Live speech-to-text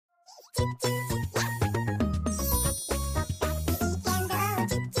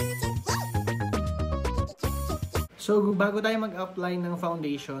So, bago tayo mag-apply ng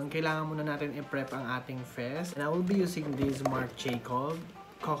foundation, kailangan muna natin i-prep ang ating face. And I will be using this Marc Jacob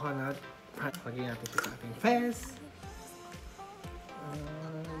Coconut. Lagyan natin siya sa ating face.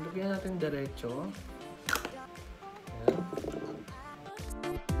 Lagyan natin diretso.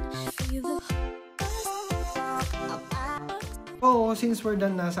 Ayan. So, since we're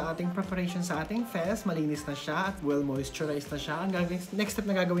done na sa ating preparation sa ating face, malinis na siya at well moisturized na siya. Ang next step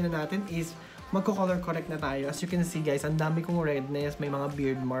na gagawin na natin is magko-color correct na tayo. As you can see guys, ang dami kong redness, may mga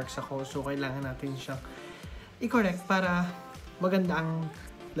beard marks ako. So, kailangan natin siyang i-correct para maganda ang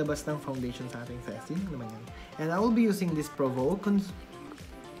labas ng foundation sa ating face. Yun naman yan. And I will be using this Provoke.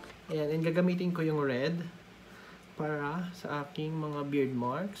 Ayan, and gagamitin ko yung red para sa aking mga beard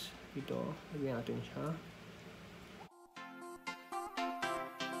marks. Ito, lagyan natin siya.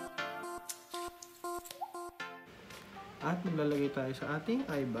 At maglalagay tayo sa ating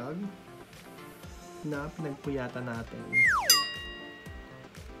eye bag na pinagpuyatan natin.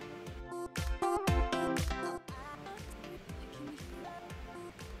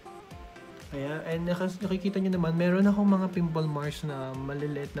 Ayan, and nakikita nyo naman, meron akong mga pimple marks na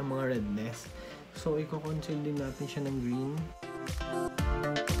maliliit na mga redness. So, i-conceal din natin siya ng green.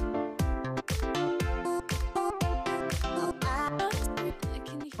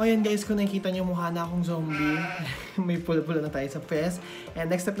 Ayan guys, kung nakikita nyo, mukha na akong zombie. May pula-pula na tayo sa face. And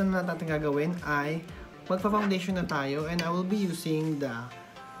next step na natin gagawin ay magpa-foundation na tayo. And I will be using the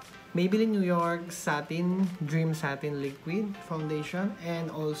Maybelline New York Satin Dream Satin Liquid Foundation.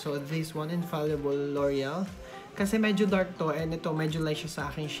 And also this one, Infallible L'Oreal. Kasi medyo dark to and ito medyo light siya sa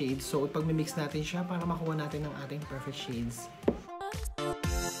aking shades. So ipag-mix natin siya para makuha natin ang ating perfect shades.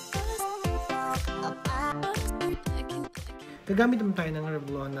 Gagamit naman tayo ng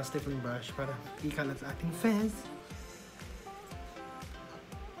Revlon na stippling brush para ikalat sa ating face.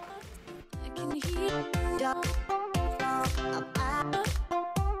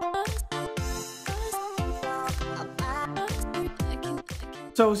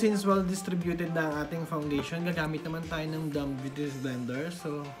 So, since well distributed na ang ating foundation, gagamit naman tayo ng Dumb Beauty Blender.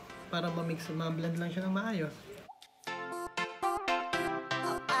 So, para ma-blend lang siya ng maayos.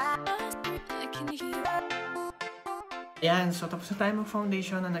 Ayan, so tapos na tayo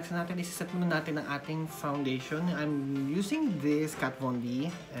mag-foundation. Ang next natin, isiset muna natin ang ating foundation. I'm using this Kat Von D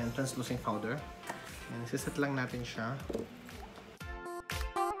and translucent powder. Ayan, isiset lang natin siya.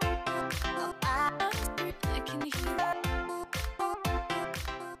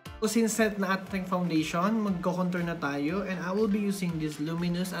 So, since set na ating foundation, magko-contour na tayo. And I will be using this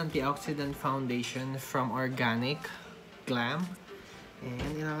Luminous Antioxidant Foundation from Organic Glam.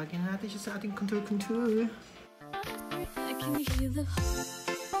 And ilalagay natin siya sa ating contour.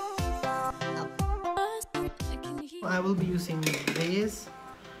 I will be using this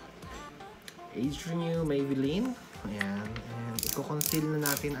Age Renew Maybelline. Ayan. And i-conceal na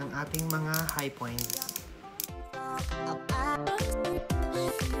natin ang ating mga high points.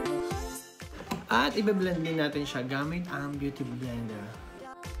 At i-blend din natin siya gamit ang Beauty Blender.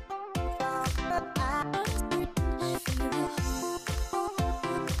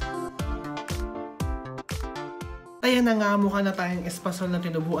 Ayan na nga, mukha na tayong espasol na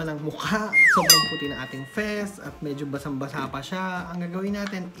tinubuan ng mukha. Sobrang puti na ating face at medyo basang-basa pa siya. Ang gagawin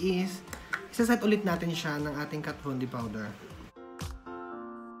natin is, isaset ulit natin siya ng ating Kat Von D powder.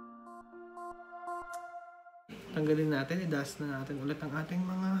 Tanggalin natin, i-dust na natin ulit ang ating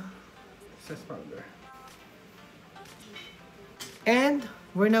mga excess powder. And,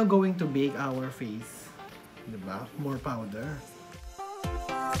 we're now going to bake our face. Diba? More powder.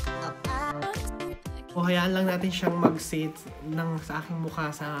 O hayaan lang natin siyang mag-sit sa aking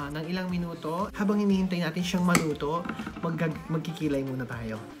mukha ng ilang minuto. Habang hinihintay natin siyang maluto, magkikilay muna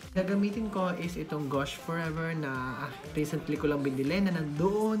tayo. Gagamitin ko is itong Gush Forever na recently ko lang binili na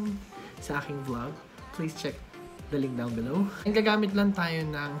nandoon sa aking vlog. Please check the link down below. And gagamit lang tayo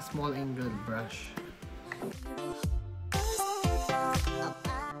ng small angled brush.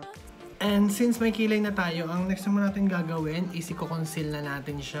 And since may kilay na tayo, ang next naman natin gagawin is i-conceal na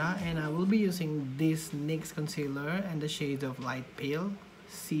natin siya. And I will be using this NYX Concealer and the shade of Light Pale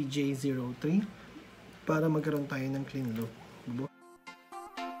CJ03 para magkaroon tayo ng clean look.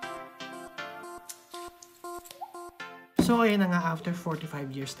 So ayan na nga, after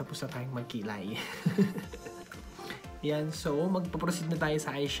 45 years tapos na tayong magkilay. Yan, so magpaproceed na tayo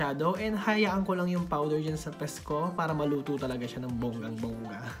sa eyeshadow and hayaan ko lang yung powder dyan sa pes ko para maluto talaga siya ng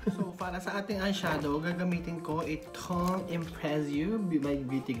bonggang-bongga. So para sa ating eyeshadow, gagamitin ko itong Impress You by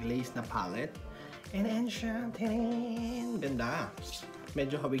Beauty Glaze na palette. And Enchanting! Ganda!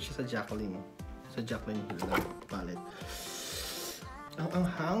 Medyo hawig siya sa Jaclyn Hill palette. Ang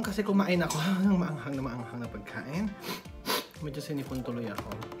anghang kasi kumain ako ng maanghang na pagkain. Medyo sinipon tuloy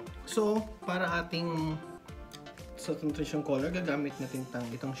ako. So, para ating sa transition color, gagamit natin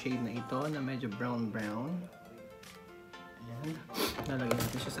itong shade na ito na medyo brown. Ayan. Lalagyan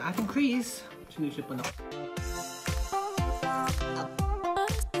natin siya sa ating crease. Sinisipon ako.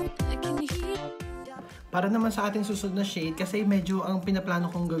 Para naman sa ating susunod na shade, kasi medyo ang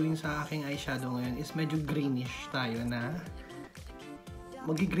pinaplano kong gawin sa aking eyeshadow ngayon is medyo greenish tayo na.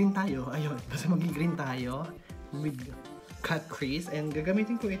 Magi-green tayo. Ayun. Basta magi-green tayo with cut crease. And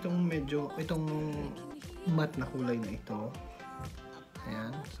gagamitin ko itong matte na kulay na ito.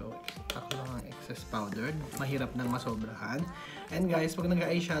 Ayan. So, ako lang ang excess powder. Mahirap nang masobrahan. And guys, pag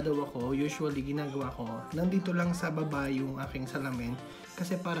nag-eyeshadow ako, usually ginagawa ko, nandito lang sa baba yung aking salamin.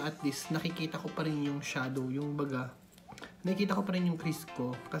 Kasi para at least nakikita ko pa rin yung shadow, yung baga. Nakikita ko pa rin yung crease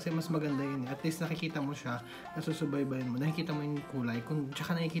ko. Kasi mas maganda yun. At least nakikita mo siya, nasusubaybayan mo. Nakikita mo yung kulay.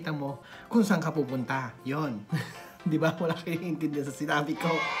 Tsaka nakikita mo kung saan ka pupunta. Yun. Di ba? Wala kayong intindihan sa sinabi ko.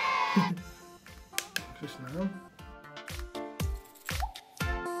 Sus na.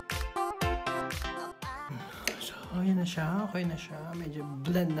 Okay na siya. Medyo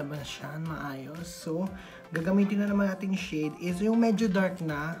blend na ba siya? Maayos. So, gagamitin na naman nating shade is yung medyo dark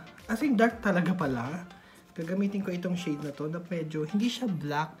na. As in, dark talaga pala. Gagamitin ko itong shade na to na medyo, hindi siya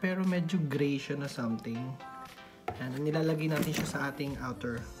black, pero medyo gray siya na something. Yan. Nilalagay natin siya sa ating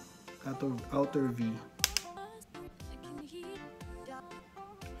outer V.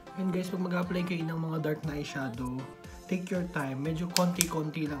 And guys, pag mag-apply kayo ng mga dark na eyeshadow, take your time. Medyo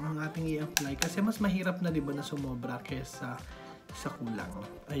konti-konti lang ang ating i-apply. Kasi mas mahirap na, diba, na sumobra kesa sa kulang.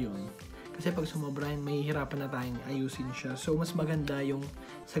 Ayun. Kasi pag sumobra, mahihirapan na tayong ayusin siya. So, mas maganda yung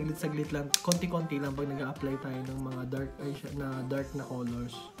saglit-saglit lang, konti-konti lang pag nag-a-apply tayo ng mga dark na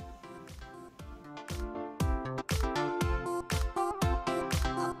colors.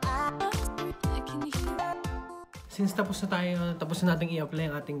 Since tapos na natin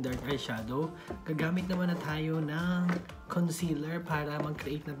i-apply ang ating dark eyeshadow, gagamit naman na tayo ng concealer para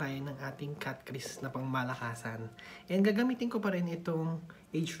mag-create na tayo ng ating cut crease na pangmalakasan. And gagamitin ko pa rin itong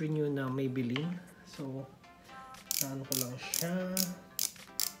Age Renew na Maybelline. So, ano ko lang siya.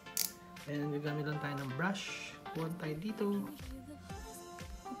 And gagamit lang tayo ng brush. Buwan tayo dito.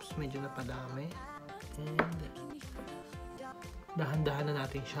 Oops, medyo napadami. And dahan-dahan na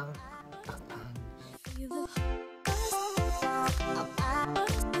natin siyang taktahan.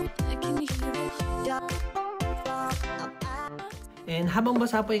 And habang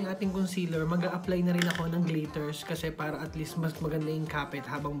basa pa yung ating concealer, mag-a-apply na rin ako ng glitters kasi para at least mas maganda yung kapit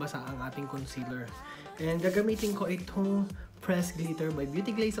habang basa ang ating concealer. And gagamitin ko itong Pressed Glitter by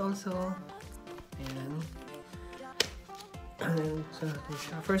Beauty Glaze also. Ayan.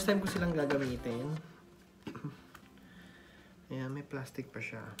 First time ko silang gagamitin. Ayan, may plastic pa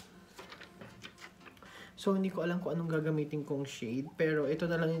siya. So, hindi ko alam kung anong gagamitin kong shade. Pero, ito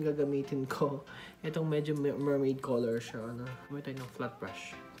na lang yung gagamitin ko. Itong medyo mermaid color siya. May tayo ng flat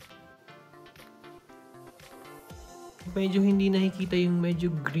brush. Medyo hindi nakikita yung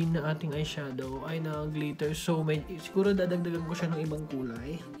medyo green na ating eyeshadow. Ay, na glitter. So, siguro dadagdagan ko siya ng ibang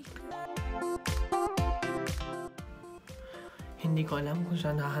kulay. Hindi ko alam kung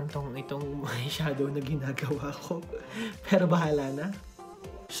saan hahantong itong eyeshadow na ginagawa ko. Pero, bahala na.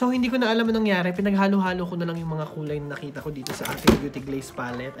 So, hindi ko na alam anong nangyari. Pinaghalo-halo ko na lang yung mga kulay na nakita ko dito sa ating Beauty Glaze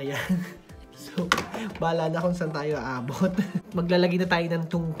palette. Ayan. So, bahala na kung saan tayo aabot. Maglalagay na tayo ng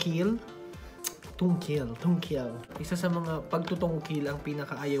tungkil. Tungkil. Isa sa mga pagtutungkil ang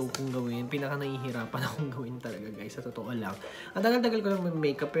pinaka-ayaw kong gawin. Pinaka-nahihirapan akong gawin talaga, guys. Sa totoo lang. Ang tagal-tagal ko lang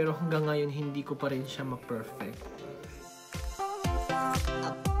may makeup, pero hanggang ngayon hindi ko pa rin siya ma-perfect.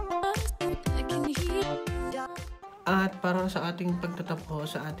 At para sa ating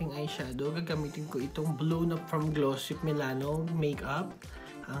pagtatapos sa ating eyeshadow, gagamitin ko itong blue na from Glossy Milano Makeup.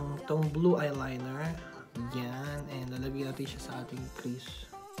 Itong blue eyeliner. Yan. And lalagyan natin siya sa ating crease.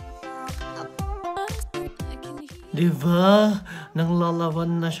 Diba? Nang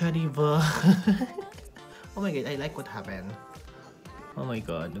lalaban na siya, diba? Oh my God, I like what happened. Oh my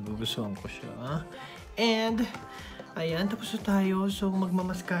God, nagugustuhan ko siya. And ayan, tapos na tayo. So,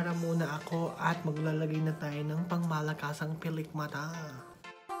 magmamaskara muna ako at maglalagay na tayo ng pangmalakasang pilik mata.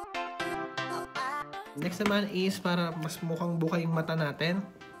 Next naman is para mas mukhang buka yung mata natin,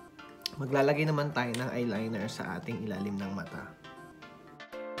 maglalagay naman tayo ng eyeliner sa ating ilalim ng mata.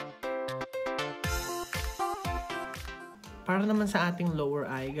 Para naman sa ating lower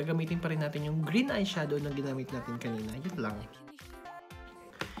eye, gagamitin pa rin natin yung green eyeshadow na ginamit natin kanina. Yun lang.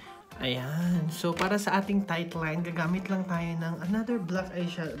 Ayan. So, para sa ating tight line, gagamit lang tayo ng another black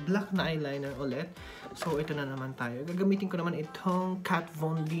na eyeliner ulit. So, ito na naman tayo. Gagamitin ko naman itong Kat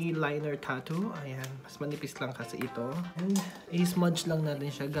Von D Liner Tattoo. Ayan. Mas manipis lang kasi ito. And, i-smudge lang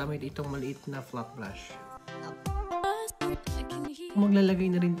natin siya gamit itong maliit na flat brush.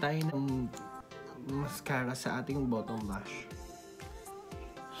 Maglalagay na rin tayo ng mascara sa ating bottom lash.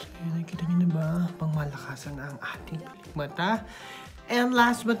 So, yun, nakikita nyo na ba? Pangmalakasan ang ating mata. And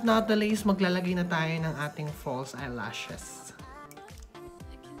last but not the least, maglalagay na tayo ng ating false eyelashes.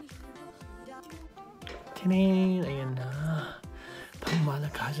 Tinin! Ayan na.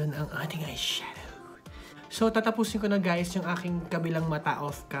 Pangmalakasan ang ating eyeshadow. So, tatapusin ko na guys yung aking kabilang mata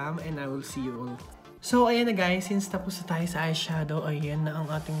off cam and I will see you all. So, ayan na guys. Since tapos na tayo sa eyeshadow, ayan na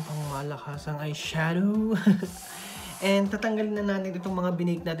ang ating pangmalakasang eyeshadow. And tatanggalin na natin itong mga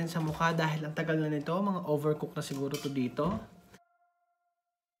binake natin sa mukha dahil ang tagal na nito. Mga overcook na siguro to dito.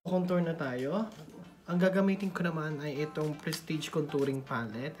 Contour na tayo. Ang gagamitin ko naman ay itong Prestige Contouring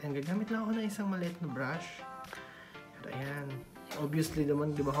Palette. And gagamit lang ako ng isang maliit na brush. At ayan. Obviously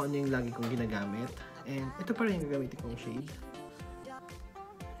naman, di ba ako yung lagi kong ginagamit. And ito pa rin yung gagamitin kong shade.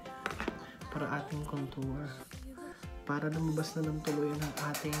 Para ating contour. Para lumabas na ng tuluyan ng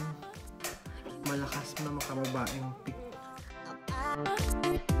ating malakas na makababaeng pick.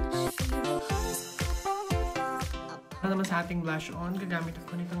 Naman sa ating blush on, gagamit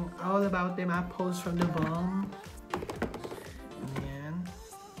ako nitong All About Them Apples from the Balm. Ayan.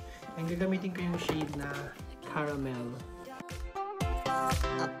 And gagamitin ko yung shade na Caramel.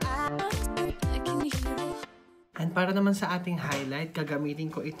 And para naman sa ating highlight, gagamitin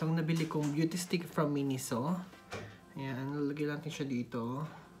ko itong nabili kong beauty stick from Miniso. Ayan, lalagay natin siya dito.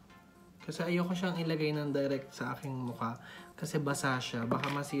 Kasi ayoko siyang ilagay ng direct sa aking mukha. Kasi basa siya, baka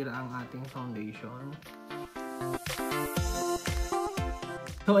masira ang ating foundation.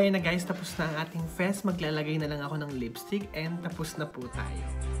 So, ayun na guys, tapos na ang ating fest. Maglalagay na lang ako ng lipstick and tapos na po tayo.